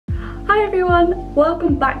Hi everyone,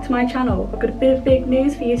 welcome back to my channel. I've got a bit of big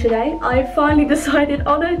news for you today. I finally decided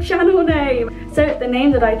on a channel name. So the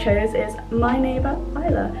name that I chose is My Neighbour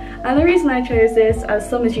Isla. And the reason I chose this, as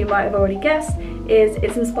some of you might have already guessed, is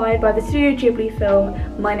it's inspired by the Studio Ghibli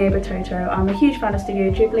film My Neighbour Totoro. I'm a huge fan of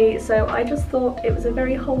Studio Ghibli, so I just thought it was a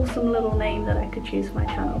very wholesome little name that I could choose for my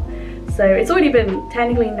channel. So it's already been,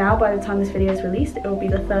 technically now by the time this video is released, it will be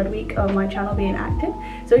the 3rd week of my channel being active.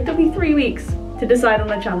 So it took me 3 weeks to decide on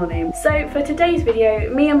the channel name. So for today's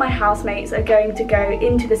video, me and my housemates are going to go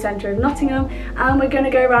into the centre of Nottingham and we're going to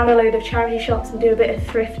go around a load of charity shops and do a bit of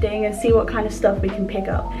thrifting and see what kind of stuff we can pick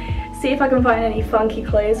up. See if I can find any funky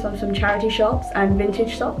clothes from some charity shops and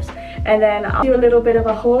vintage shops, and then I'll do a little bit of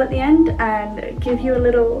a haul at the end and give you a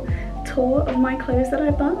little tour of my clothes that I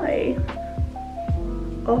buy.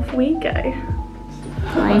 Off we go.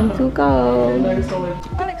 Time to go.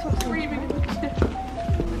 Alex was screaming.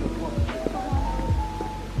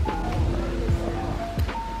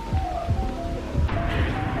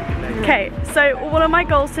 Okay, so one of my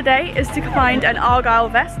goals today is to find an Argyle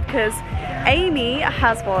vest because Amy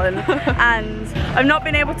has one and I've not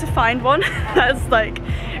been able to find one that's like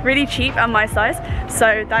really cheap and my size,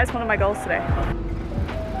 so that is one of my goals today.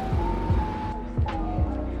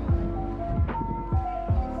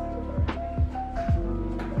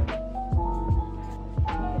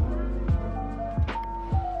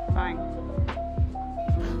 Fine.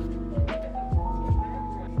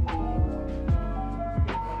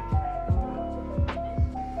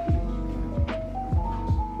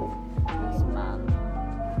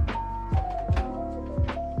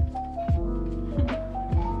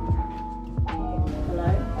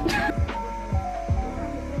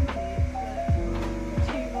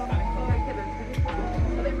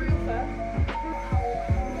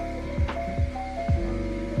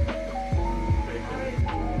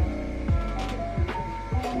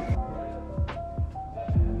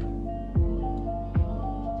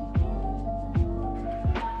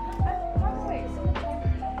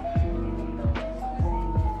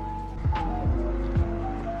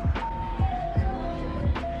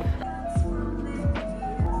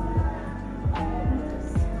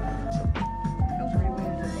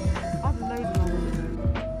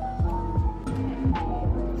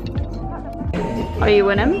 Are you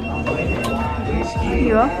winning?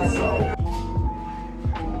 You are?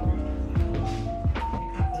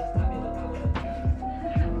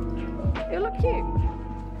 You look cute.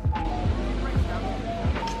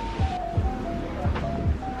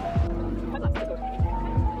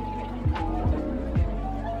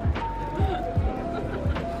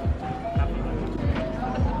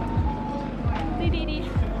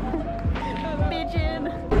 Pigeon.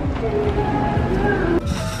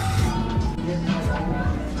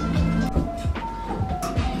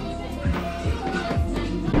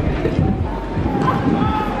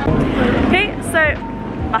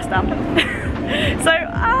 So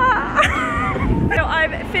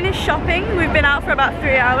I've finished shopping. We've been out for about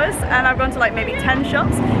 3 hours and I've gone to like maybe 10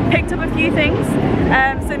 shops, picked up a few things,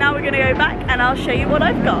 so now we're gonna go back and I'll show you what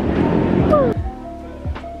I've got.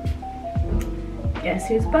 Guess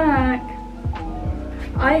who's back?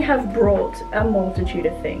 I have brought a multitude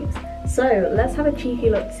of things, so let's have a cheeky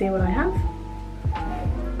look to see what I have.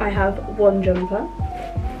 I have one jumper,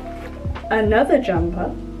 another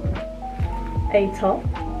jumper, a top,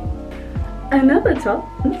 another top,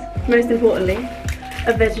 most importantly,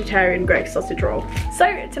 a vegetarian Greggs sausage roll.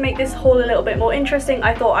 So to make this haul a little bit more interesting,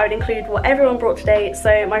 I thought I would include what everyone brought today.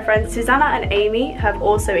 So my friends Susanna and Amy have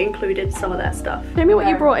also included some of their stuff. Tell me what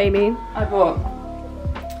you brought, Amy. I bought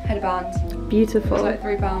headband. Beautiful. It was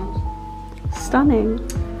like £3. Stunning.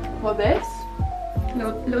 What this?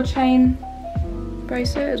 Little chain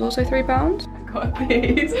bracelet is also £3. I got a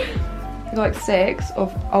piece. Like 6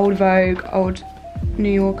 of old Vogue, old New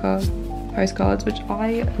Yorker postcards, which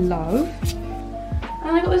I love.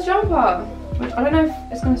 And I got this jumper, which I don't know if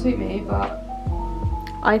it's going to suit me, but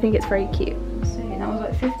I think it's very cute. Let's see, and that was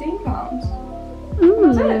like £15.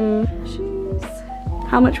 That's it. Shoes.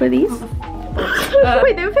 How much were these?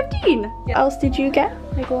 Wait, they were 15? Yeah. What else did you get?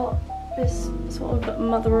 I got this sort of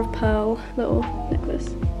mother of pearl little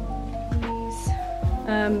necklace. These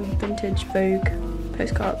vintage Vogue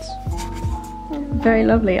postcards. Very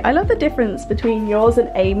lovely. I love the difference between yours and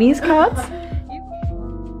Amy's cards.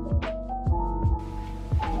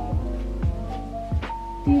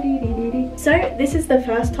 So this is the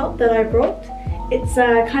first top that I brought. It's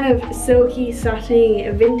a kind of silky, satiny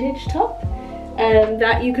vintage top.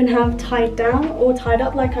 that you can have tied down or tied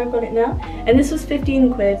up like I've got it now, and this was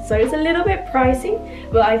 15 quid, so it's a little bit pricey,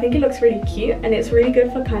 but I think it looks really cute and it's really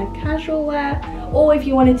good for kind of casual wear, or if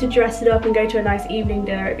you wanted to dress it up and go to a nice evening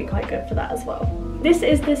dinner, it'd be quite good for that as well. This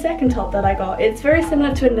is the second top that I got. It's very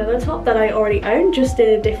similar to another top that I already own, just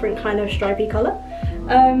in a different kind of stripy colour.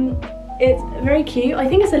 It's very cute. I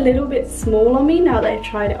think it's a little bit small on me now that I've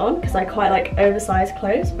tried it on, because I quite like oversized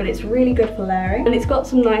clothes, but it's really good for layering. And it's got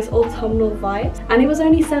some nice autumnal vibes. And it was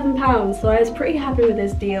only £7, so I was pretty happy with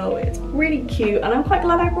this deal. It's really cute, and I'm quite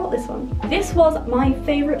glad I bought this one. This was my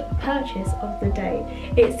favourite purchase of the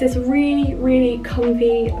day. It's this really, really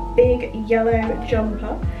comfy, big yellow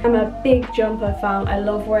jumper. I'm a big jumper fan. I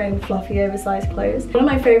love wearing fluffy, oversized clothes. One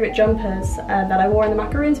of my favourite jumpers that I wore in the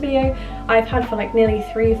macaroons video, I've had for like nearly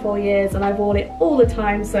 3 or 4 years, and I've worn it all the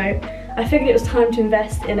time, so I figured it was time to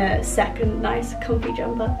invest in a second nice comfy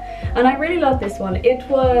jumper, and I really love this one. It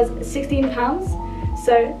was £16,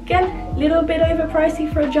 so again, a little bit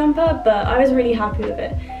overpricey for a jumper, but I was really happy with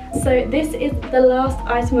it. So this is the last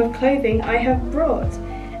item of clothing I have brought,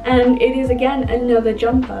 and it is again another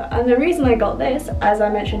jumper. And the reason I got this, as I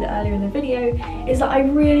mentioned earlier in the video, is that I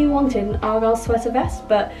really wanted an Argyle sweater vest,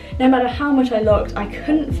 but no matter how much I looked, I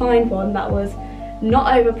couldn't find one that was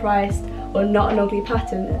not overpriced or not an ugly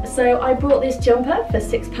pattern. So I brought this jumper for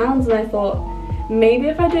 £6, and I thought maybe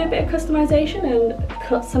if I do a bit of customization and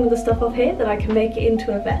cut some of the stuff off here, then I can make it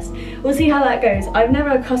into a vest. We'll see how that goes. I've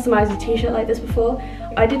never customized a t-shirt like this before.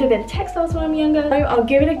 I did a bit of textiles when I'm younger, so I'll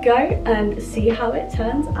give it a go and see how it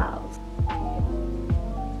turns out.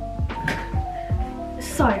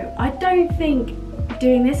 So I don't think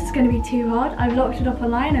doing this is going to be too hard. I've looked it up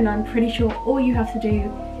online, and I'm pretty sure all you have to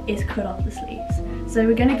do is cut off the sleeves. So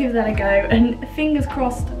we're going to give that a go, and fingers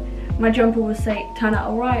crossed my jumper will turn out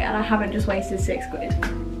alright and I haven't just wasted 6 quid.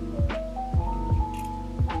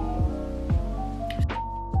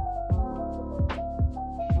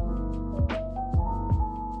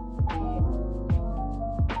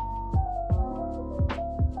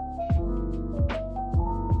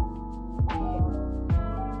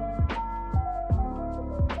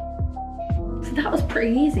 So that was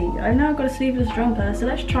pretty easy. I've now got a sleeveless jumper, so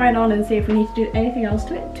let's try it on and see if we need to do anything else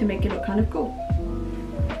to it to make it look kind of cool.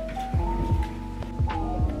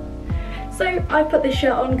 So I put this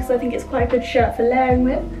shirt on because I think it's quite a good shirt for layering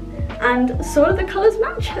with, and sort of the colours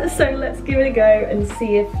match, so let's give it a go and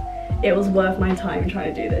see if it was worth my time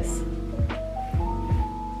trying to do this.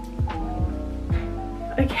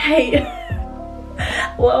 Okay.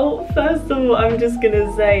 Well, first of all, I'm just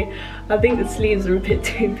gonna say I think the sleeves are a bit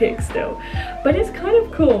too big still, but it's kind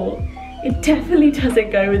of cool. It definitely doesn't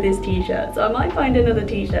go with this t-shirt, so I might find another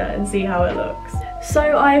t-shirt and see how it looks.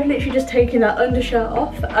 So I've literally just taken that undershirt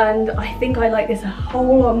off, and I think I like this a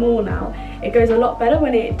whole lot more now. It goes a lot better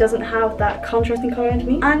when it doesn't have that contrasting colour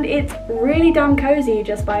underneath, and it's really damn cozy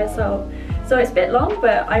just by itself. So it's a bit long,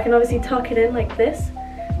 but I can obviously tuck it in like this,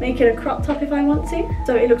 make it a crop top if I want to.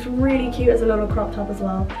 So it looks really cute as a little crop top as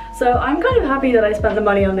well. So I'm kind of happy that I spent the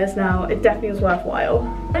money on this now. It definitely was worthwhile.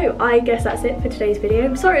 So I guess that's it for today's video.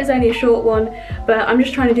 I'm sorry it's only a short one, but I'm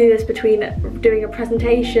just trying to do this between doing a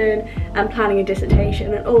presentation and planning a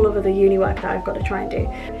dissertation and all of the uni work that I've got to try and do.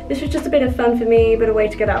 This was just a bit of fun for me, a bit of a way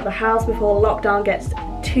to get out of the house before lockdown gets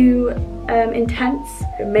too intense.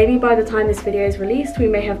 Maybe by the time this video is released, we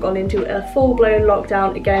may have gone into a full-blown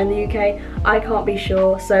lockdown again in the UK. I can't be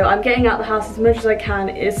sure, so I'm getting out the house as much as I can,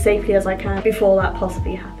 as safely as I can, before that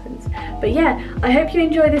possibly happens. But yeah, I hope you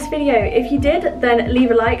enjoyed this video. If you did, then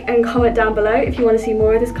leave a like and comment down below if you want to see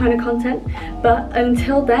more of this kind of content. But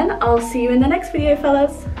until then, I'll see you in the next video,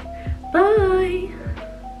 fellas. Bye!